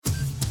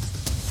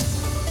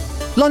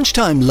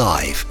Lunchtime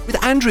Live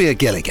with Andrea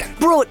Gilligan.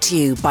 Brought to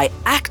you by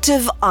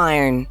Active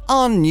Iron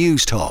On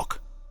News Talk.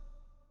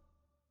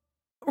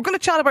 We're going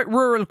to chat about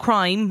rural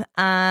crime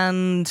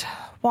and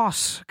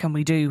what can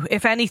we do,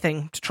 if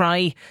anything, to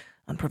try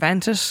and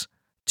prevent it,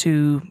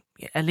 to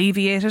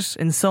alleviate it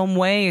in some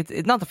way.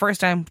 It's not the first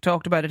time we've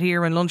talked about it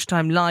here in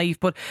Lunchtime Live,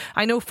 but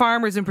I know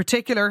farmers in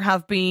particular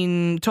have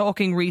been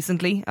talking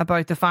recently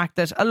about the fact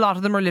that a lot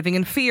of them are living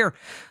in fear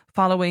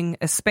following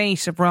a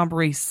spate of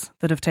robberies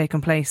that have taken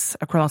place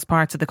across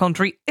parts of the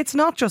country. It's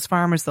not just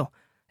farmers though.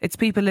 It's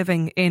people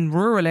living in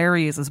rural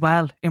areas as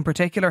well, in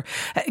particular.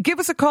 Give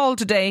us a call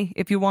today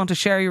if you want to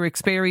share your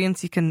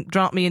experience. You can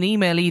drop me an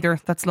email either.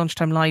 That's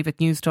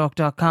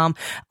lunchtimelive@newstalk.com.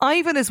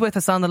 Ivan is with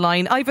us on the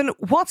line. Ivan,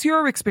 what's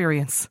your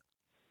experience?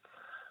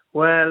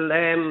 Well,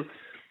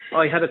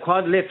 I had a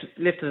quad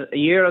lifted a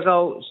year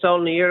ago,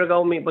 stolen a year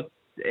ago, but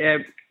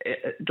there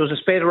was a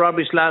spate of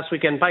robberies last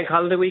weekend, bank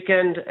holiday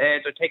weekend.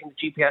 They're taking the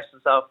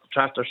GPSs off the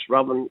tractors,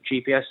 robbing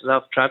GPSs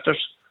off the tractors.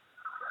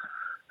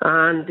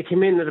 And they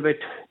came in at about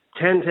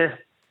 10 to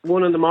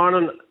 1 in the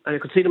morning, and I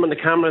could see them on the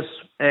cameras,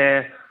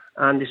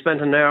 and they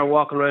spent an hour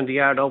walking around the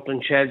yard,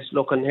 opening sheds,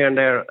 looking here and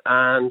there,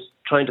 and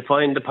trying to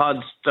find the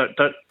pods.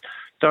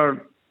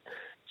 They're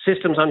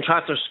systems on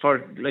tractors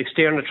for like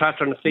steering the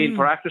tractor in the field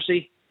for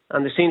accuracy,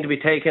 and they seem to be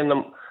taking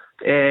them.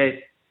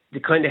 They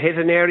kind of hit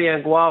an area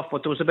and go off,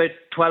 but there was about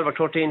 12 or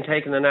 13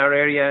 taken in our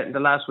area in the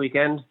last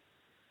weekend.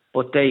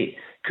 But they,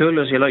 cool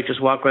as you like,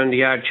 just walk around the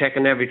yard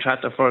checking every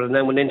tractor for it, and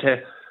then went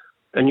into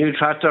a new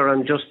tractor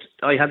and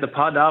I had the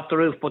pod off the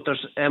roof, but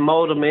there's a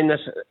modem in it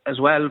as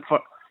well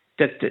for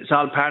that. It's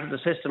all part of the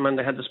system, and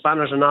they had the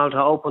spanners and all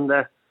to open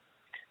the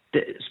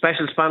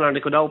special spanner, and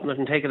they could open it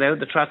and take it out of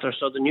the tractor,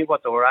 so they knew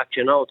what they were at.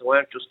 They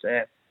weren't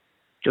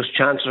just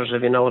chancers,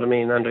 if you know what I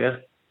mean,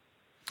 Andrea.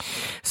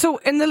 So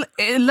in the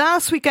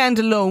last weekend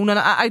alone, and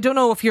I don't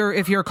know if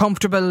you're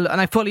comfortable,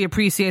 and I fully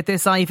appreciate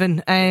this,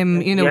 Ivan,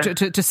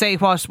 to say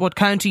what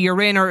county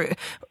you're in, or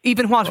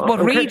even what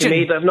region.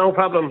 County Meath, I have no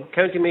problem.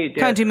 County Meath,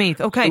 yeah. County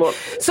Meath, okay.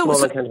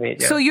 Small County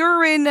Meath, yeah. So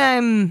you're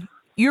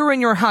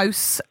in your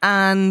house,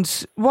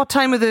 and what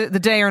time of the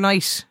day or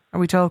night are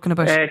we talking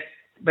about?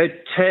 About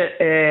 10,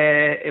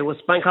 it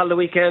was bank holiday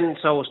weekend,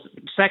 so it was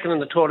second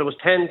and the third. It was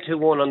 10 to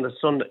 1 on the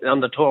Sunday,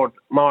 on the third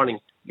morning.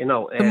 The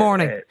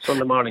morning,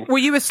 Sunday morning. Were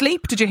you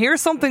asleep? Did you hear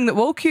something that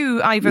woke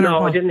you, Ivan?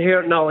 No, I didn't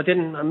hear. No, I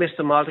didn't. I missed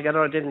them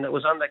altogether. I didn't. It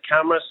was on the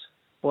cameras.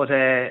 But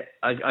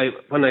I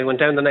when I went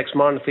down the next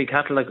morning to feed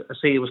cattle, I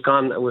see it was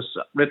gone. It was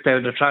ripped out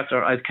of the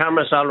tractor. I had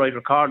cameras all right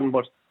recording,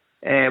 but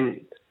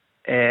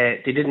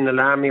they didn't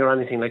alarm me or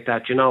anything like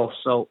that.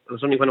 So it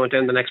was only when I went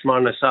down the next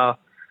morning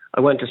I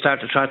went to start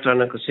the tractor,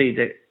 and I could see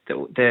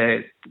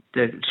the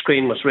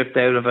screen was ripped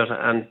out of it,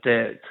 and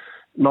the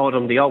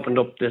modem, they opened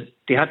up. They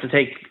had to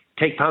take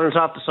panels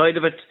off the side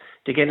of it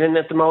to get in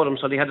at the modem,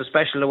 so they had a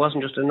special. It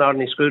wasn't just an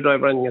ordinary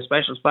screwdriver or anything, a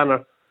special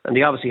spanner, and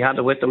they obviously had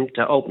it with them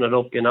to open it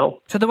up.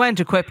 So they weren't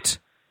equipped,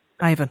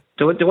 Ivan?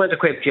 They went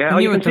equipped, yeah.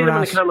 You can see them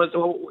on the camera.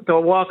 They were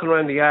walking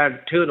around the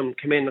yard. Two of them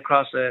came in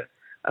across a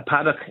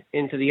paddock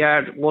into the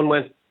yard. One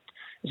went,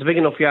 it's a big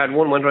enough yard,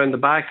 one went around the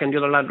back and the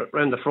other lad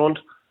around the front,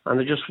 and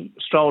they just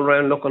strolled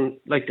around looking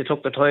like they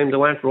took the time. They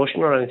weren't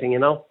rushing or anything,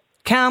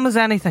 Calm as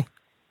anything.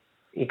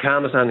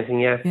 Calm as anything,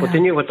 yeah. But they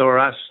knew what they were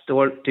at.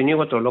 They knew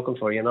what they were looking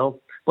for,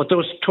 But there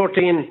was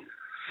 13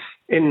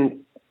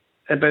 in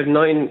about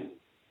 9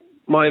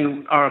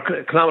 mile or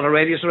kilometre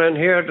radius around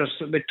here.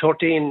 There's about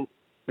 13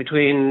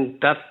 between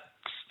that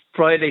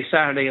Friday,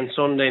 Saturday and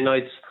Sunday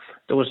nights.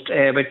 There was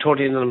about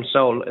 13 of them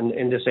sold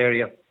in this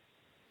area.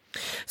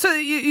 So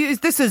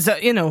this is,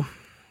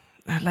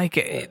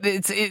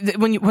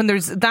 when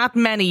there's that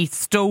many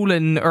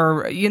stolen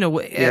or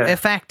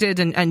affected,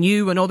 and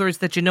you and others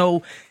that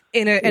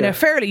in a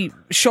fairly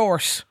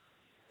short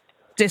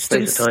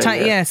distance,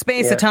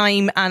 space of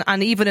time,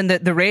 and even in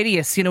the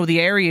radius, the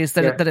areas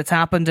that it's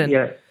happened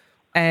in.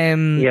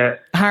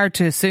 Hard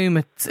to assume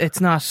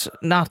it's not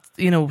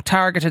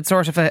targeted,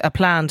 sort of a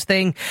planned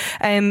thing.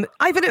 Ivan,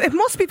 it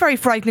must be very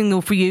frightening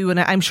though for you, and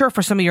I'm sure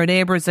for some of your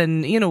neighbours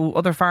and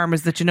other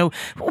farmers that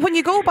when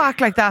you go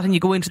back like that and you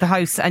go into the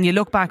house and you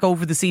look back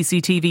over the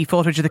CCTV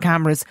footage of the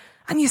cameras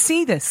and you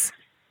see this,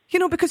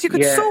 because you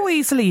could so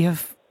easily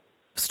have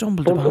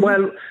stumbled upon.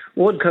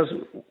 Well, because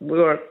we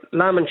were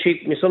lambing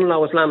sheep. My son-in-law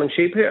was lambing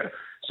sheep here,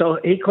 so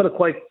he could have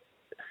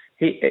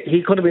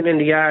He could have been in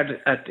the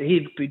yard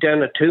he'd be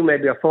down at 2,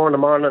 maybe or 4 in the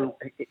morning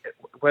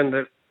when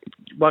they're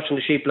watching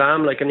the sheep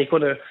lamb, and he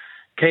could have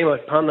came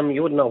upon them.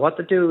 You wouldn't know what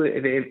to do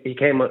if he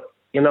came,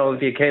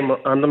 if he came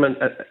on them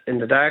in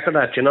the dark or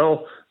that,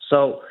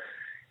 So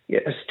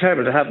it's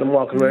terrible to have them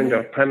walking around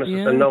your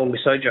premises and knowing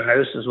beside your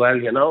house as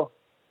well,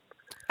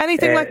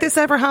 Anything like this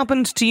ever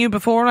happened to you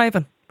before,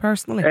 Ivan,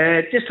 personally?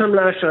 This time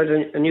last year I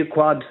had a new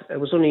quad. It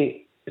was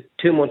only a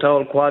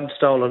 2-month-old quad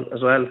stolen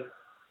as well.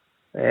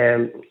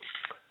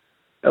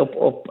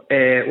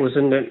 It was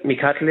in my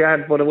cattle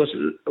yard, but it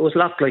was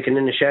locked like in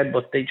the shed,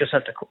 but they just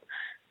had to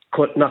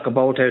knock a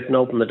bolt out and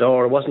open the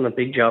door. It wasn't a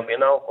big job,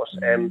 but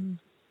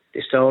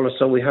they stole it,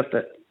 so we had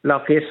to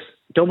lock it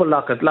double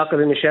lock it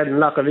in the shed and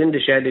lock it in the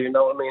shed, you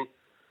know what I mean?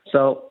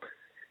 So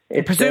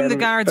I presume the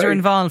guards are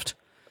involved.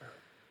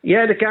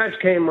 Yeah, the guards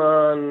came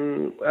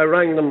on. I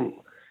rang them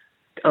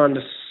on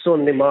the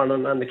Sunday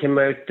morning, and they came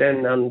out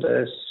then on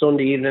the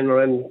Sunday evening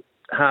around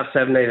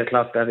 7:30, 8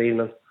 o'clock that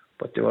evening.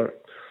 But they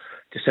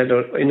said they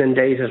were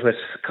inundated with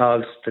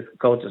calls to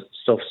go to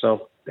stuff.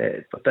 So,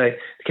 but they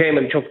came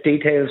and took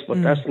details.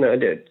 But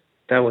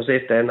that was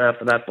it. Then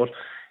after that, but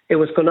it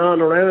was going on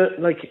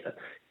around. Like,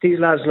 these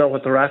lads know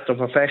what they're at. They're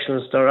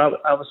professionals. They're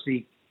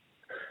obviously.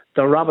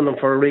 They're robbing them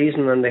for a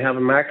reason, and they have a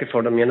market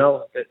for them, you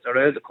know. They're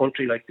out of the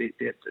country, like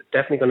they're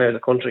definitely going out of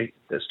the country,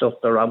 the stuff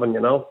they're robbing, you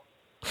know.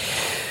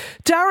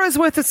 Dara's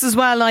with us as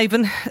well,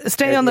 Ivan.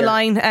 Stay on the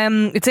line.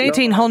 It's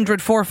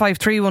 1800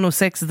 453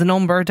 106 is the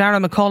number. Dara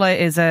McCullough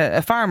is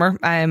a farmer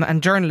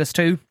and journalist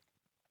too.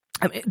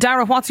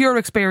 Dara, what's your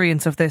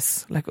experience of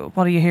this? Like,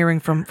 what are you hearing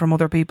from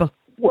other people?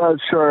 Well,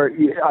 sure.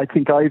 I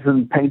think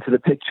Ivan painted a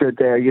picture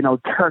there.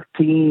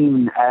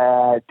 13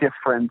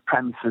 different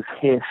premises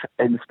hit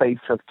in the space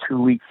of 2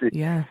 weeks.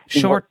 Yeah,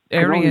 short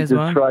area as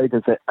well. Described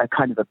as a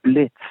kind of a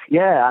blitz.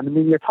 Yeah, and I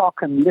mean, you're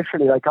talking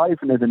literally, like,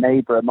 Ivan is a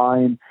neighbour of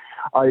mine.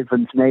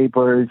 Ivan's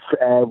neighbours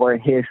were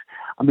hit.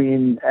 I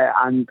mean,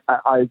 and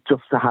I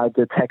just had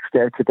a text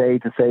there today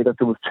to say that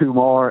there was 2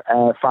 more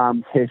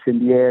farms hit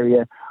in the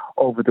area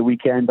over the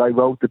weekend. I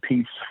wrote the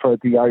piece for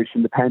the Irish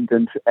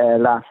Independent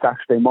last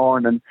Saturday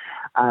morning,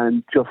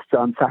 and just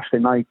on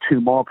Saturday night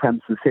 2 more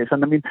premises hit.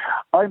 And I mean,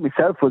 I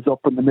myself was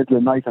up in the middle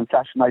of the night on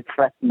Saturday night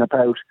fretting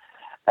about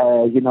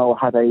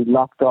had I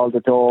locked all the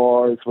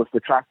doors, was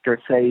the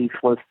tractor safe,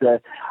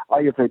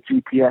 I have a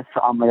GPS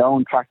on my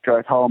own tractor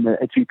at home,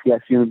 a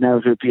GPS unit now.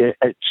 It would be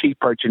a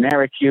cheaper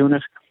generic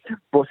unit,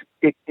 but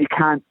you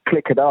can't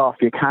click it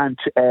off, you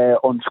can't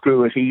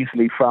unscrew it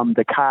easily from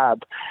the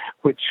cab,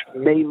 which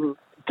may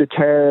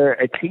deter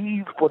a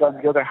thief, but on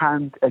the other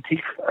hand,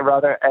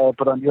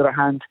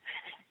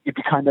 you'd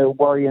be kind of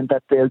worrying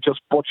that they'll just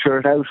butcher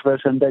it out of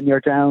it, and then you're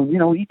down.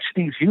 Each of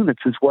these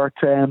units is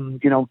worth,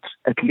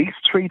 at least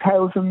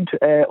 3,000,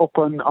 up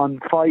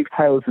on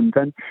 5,000.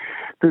 And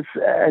there's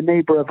a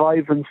neighbour of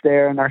Ivan's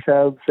there and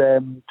ourselves,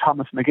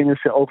 Thomas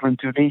McGuinness over in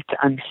Duleek,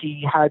 and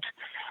he had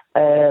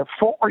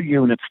 4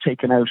 units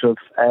taken out of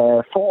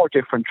 4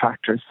 different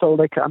tractors. So,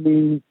 the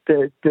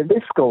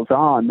list goes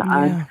on,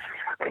 and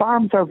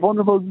farms are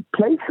vulnerable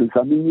places.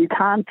 I mean, you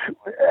can't,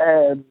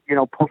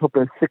 put up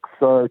a 6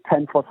 or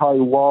 10 foot high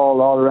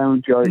wall all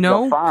around your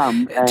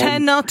farm.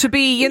 Tend not to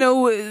be,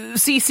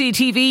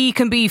 CCTV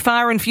can be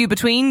far and few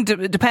between,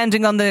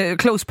 depending on the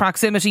close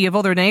proximity of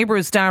other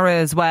neighbours, Dara,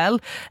 as well.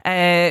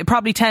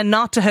 Probably tend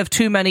not to have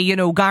too many,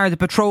 guard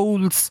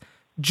patrols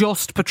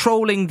just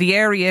patrolling the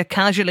area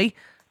casually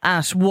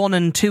at 1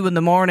 and 2 in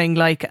the morning,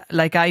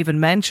 like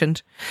Ivan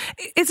mentioned.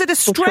 Is it a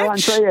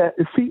stretch? So, Andrea,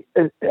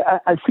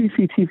 a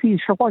CCTV,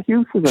 sure, what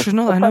use is it? Sure,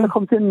 no, a fella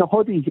comes in a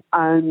hoodie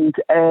and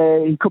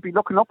he could be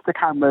looking up the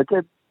camera.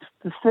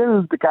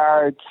 Still, the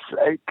guards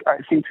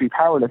seem to be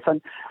powerless.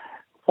 And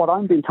what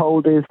I'm being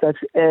told is that,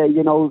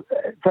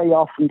 very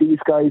often these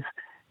guys,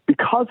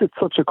 because it's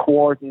such a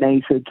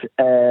coordinated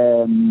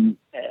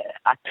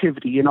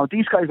activity,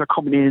 these guys are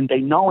coming in, they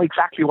know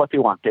exactly what they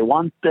want. They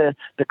want the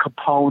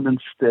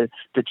components, the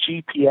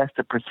GPS,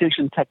 the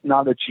precision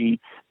technology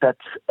that's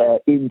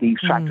in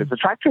these tractors. The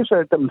tractors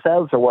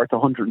themselves are worth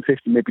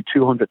 150, maybe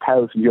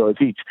 200,000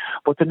 euros each,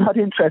 but they're not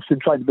interested in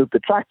trying to move the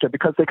tractor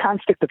because they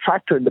can't stick the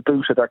tractor in the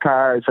boot of their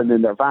cars and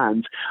in their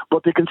vans,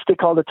 but they can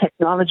stick all the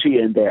technology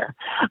in there.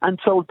 And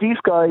so these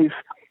guys,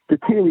 the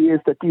theory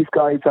is that these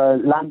guys are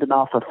landing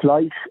off a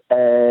flight,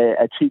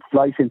 a cheap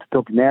flight into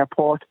Dublin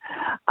Airport,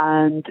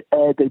 and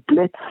they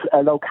blitz a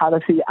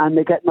locality and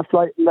they get in a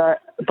flight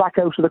back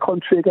out of the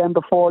country again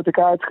before the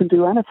guards can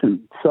do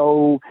anything.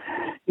 So,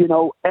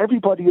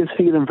 everybody is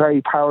feeling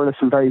very powerless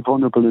and very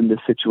vulnerable in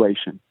this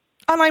situation.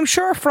 And I'm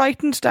sure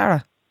frightened,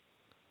 Dara.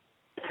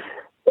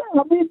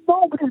 Yeah, I mean,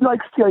 nobody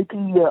likes the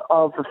idea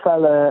of a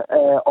fella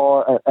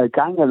or a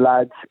gang of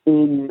lads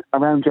in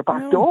around your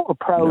back door,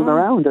 prowling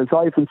around. As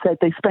Ivan said,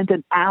 they spent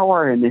an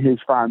hour in his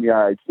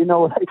farmyard. They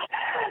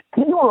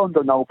were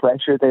under no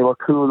pressure. They were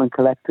cool and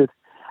collected,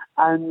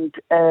 and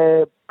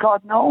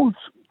God knows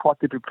what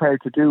they'd be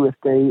prepared to do if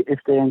they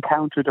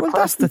encountered a person.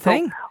 Well, that's the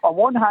thing. So, on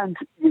one hand,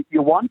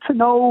 you want to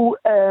know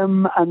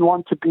and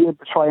want to be able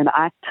to try and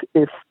act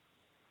if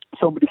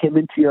somebody came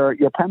into your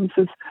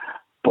premises.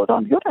 But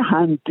on the other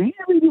hand, do you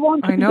really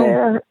want to be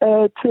there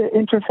to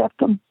intercept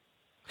them?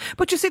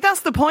 But you see, that's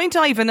the point,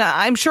 Ivan.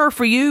 I'm sure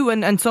for you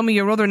and some of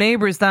your other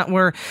neighbours that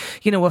were,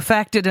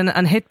 affected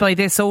and hit by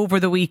this over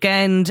the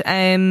weekend,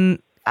 I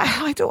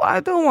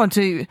don't want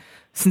to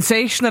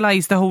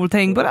sensationalise the whole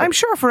thing, but I'm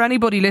sure for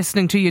anybody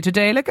listening to you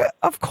today,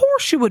 of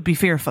course you would be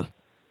fearful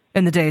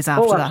in the days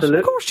after that.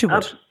 Of course you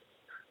would. Of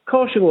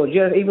course you would,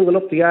 yeah. Even going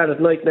up the yard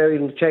at night now,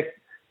 even to check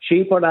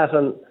sheep or that,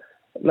 and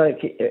I'm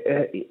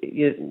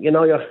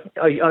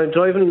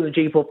driving in the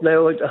Jeep up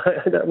now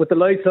with the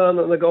lights on,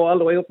 and I go all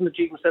the way up in the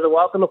Jeep instead of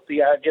walking up the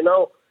yard.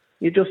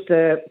 You just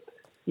have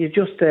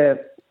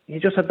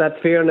that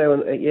fear now,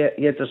 and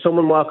there's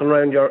someone walking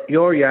around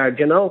your yard.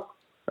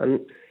 And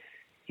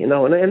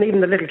and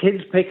even the little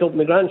kids pick up.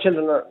 My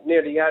grandchildren are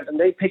near the yard, and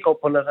they pick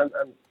up on it, and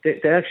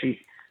they actually.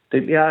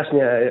 They asked me,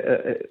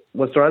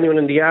 was there anyone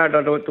in the yard?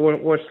 Or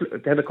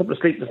they had a couple of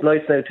sleepless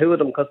nights now, two of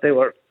them, because they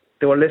were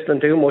listening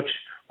too much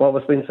what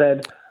was being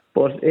said.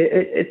 But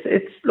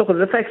it's look,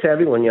 it affects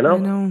everyone,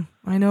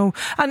 I know,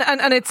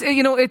 and it's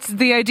it's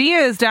the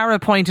idea, as Dara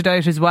pointed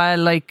out as well,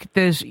 like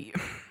that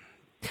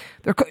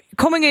they're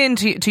coming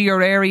into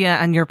your area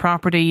and your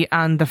property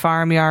and the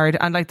farmyard,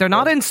 and like they're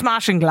not in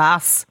smashing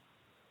glass.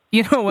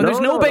 And there's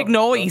no big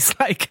noise.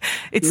 Like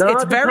it's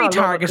very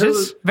targeted,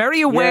 very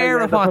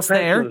aware of what's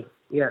there.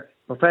 Yeah,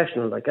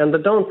 professional, like, and they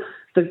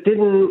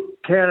didn't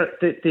care,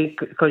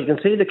 because you can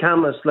see the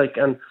cameras, like,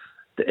 and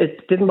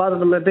it didn't bother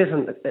them a bit,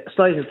 and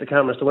slightly the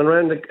cameras. They went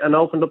around and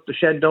opened up the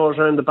shed doors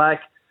around the back.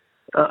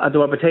 There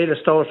were potato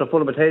stores, so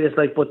full of potatoes,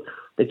 like, but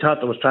they thought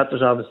there was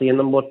tractors obviously in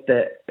them, but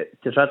the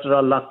tractors are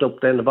all locked up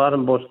down the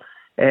bottom. But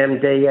they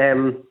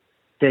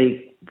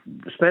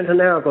spent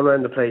an hour going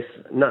around the place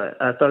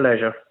at their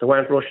leisure. They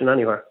weren't rushing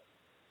anywhere.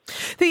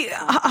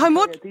 How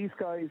much? These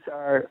guys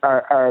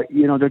are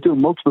they're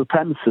doing multiple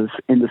premises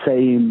in the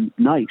same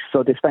night.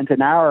 So they spent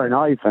an hour in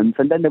Ivan's,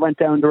 and then they went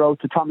down the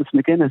road to Thomas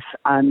McGuinness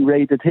and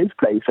raided his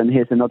place and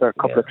hit another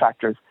couple of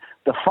tractors.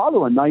 The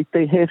following night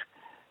they hit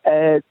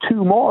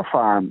two more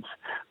farms.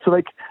 So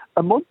like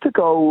a month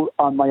ago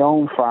on my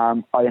own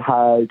farm, I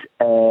had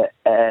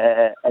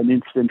an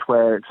incident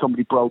where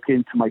somebody broke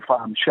into my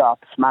farm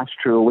shop,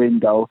 smashed through a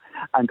window,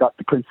 and got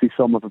the princely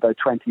sum of about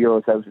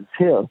 €20 out of his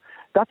till.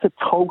 That's a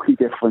totally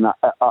different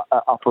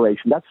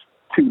operation. That's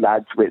two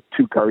lads with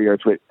two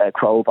couriers with a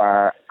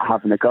crowbar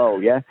having a go,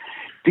 yeah?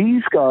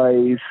 These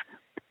guys,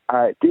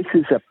 this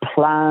is a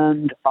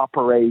planned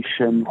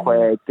operation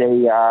where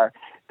they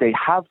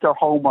have their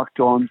homework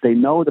done, they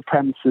know the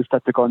premises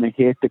that they're going to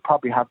hit, they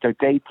probably have their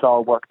dates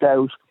all worked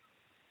out,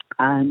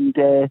 and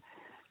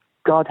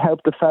God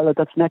help the fella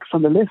that's next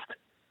on the list.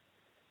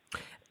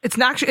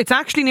 It's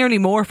actually nearly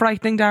more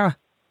frightening, Dara,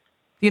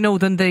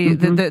 than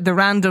the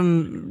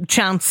random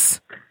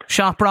chance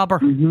shop robber.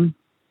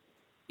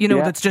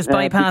 That's just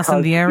bypassing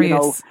because, the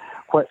areas.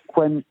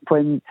 When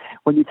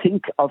you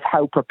think of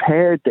how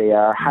prepared they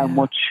are, how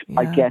much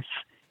I guess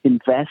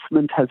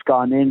investment has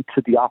gone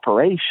into the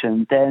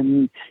operation,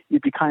 then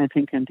you'd be kind of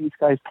thinking these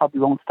guys probably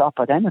won't stop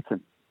at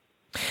anything.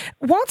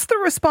 What's the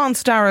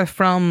response, Dara,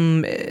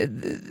 from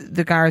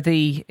the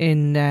Gardaí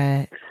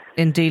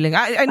in dealing,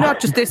 not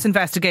just this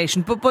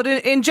investigation, but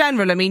in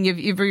general? I mean,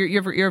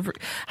 you've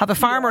have a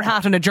farmer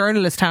hat and a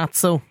journalist hat,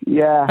 so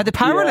are they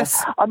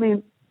powerless? Yeah. I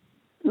mean,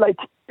 like,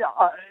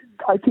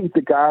 I think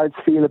the guards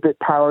feel a bit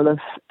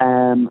powerless,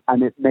 and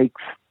it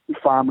makes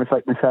farmers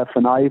like myself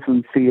and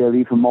Ivan feel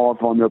even more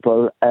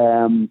vulnerable.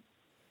 On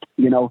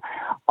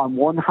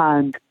one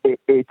hand,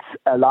 it's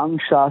a long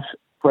shot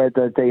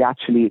whether they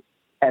actually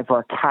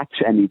ever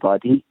catch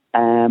anybody.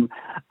 And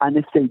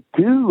if they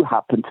do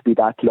happen to be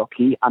that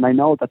lucky, and I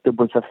know that there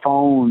was a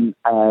phone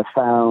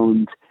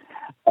found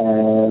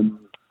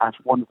at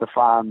one of the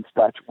farms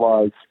that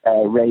was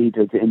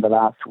raided in the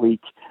last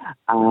week,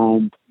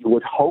 and you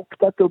would hope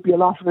that there'll be a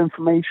lot of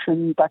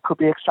information that could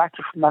be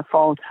extracted from that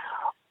phone.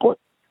 But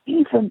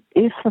even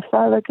if a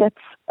fella gets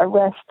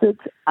arrested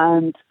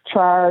and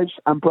charged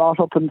and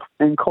brought up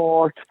in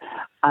court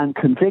and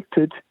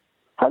convicted,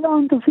 how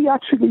long does he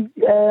actually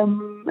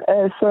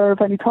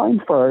serve any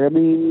time for? I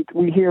mean,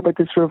 we hear about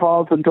this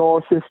revolving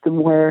door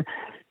system where,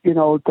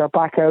 they're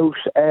back out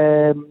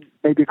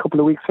maybe a couple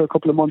of weeks or a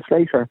couple of months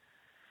later.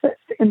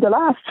 In the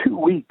last 2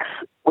 weeks,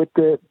 with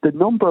the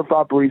number of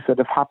robberies that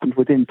have happened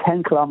within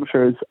 10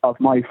 kilometres of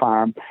my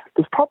farm,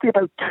 there's probably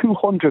about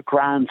 200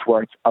 grand's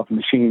worth of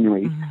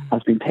machinery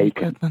has been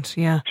taken.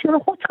 Yeah. Sure,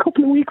 what's a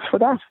couple of weeks for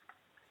that?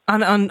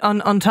 And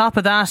on top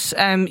of that,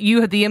 you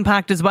had the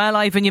impact as well,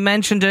 Ivan. You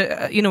mentioned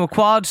a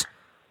quad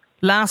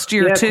last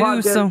year too.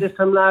 Quad, so this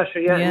time last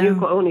year,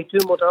 and only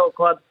 2 months old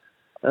quad,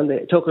 and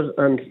they took it,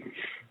 and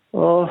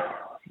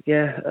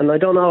and I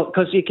don't know,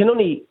 because you can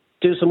only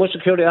do so much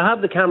security. I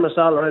have the cameras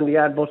all around the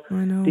yard, but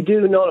they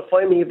do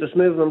notify me if there's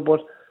movement.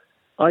 But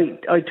I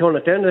turn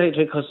it down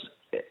because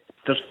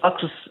there's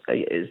foxes.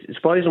 It's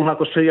surprising what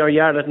goes through your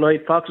yard at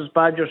night. Foxes,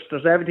 badgers,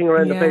 there's everything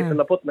around the place, and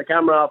they're putting the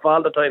camera off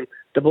all the time,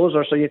 the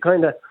buzzer, so you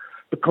kind of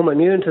become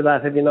immune to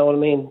that, if you know what I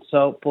mean.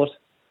 So, but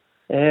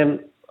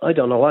I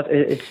don't know what,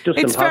 it's just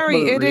it's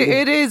impossible.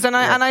 It is, and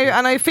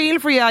I feel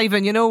for you,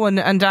 Ivan,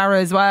 and Dara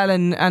as well,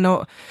 and I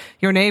know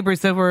your neighbours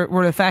that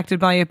were affected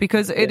by it,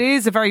 because it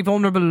is a very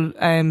vulnerable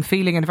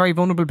feeling and a very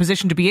vulnerable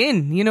position to be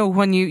in.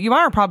 When you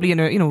are probably in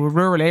a a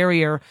rural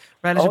area, or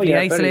relatively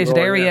isolated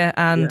area,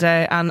 and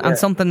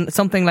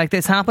something like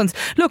this happens.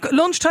 Look,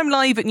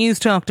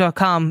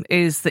 lunchtimelive@newstalk.com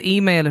is the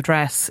email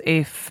address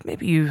if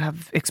maybe you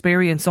have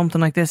experienced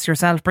something like this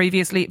yourself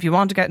previously. If you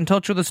want to get in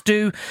touch with us,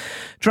 do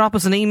drop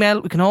us an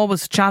email. We can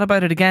always chat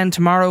about it again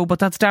tomorrow. But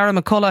that's Dara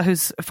McCullough,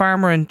 who's a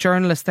farmer and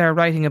journalist there,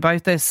 writing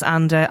about this,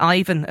 and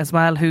Ivan as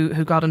well,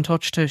 who got in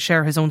touch to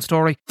share his own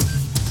story.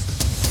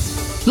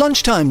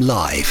 Lunchtime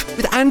Live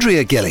with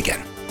Andrea Gilligan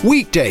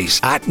Weekdays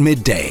at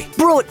midday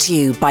Brought to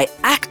you by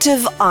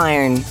Active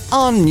Iron.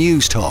 on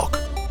News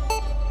Talk.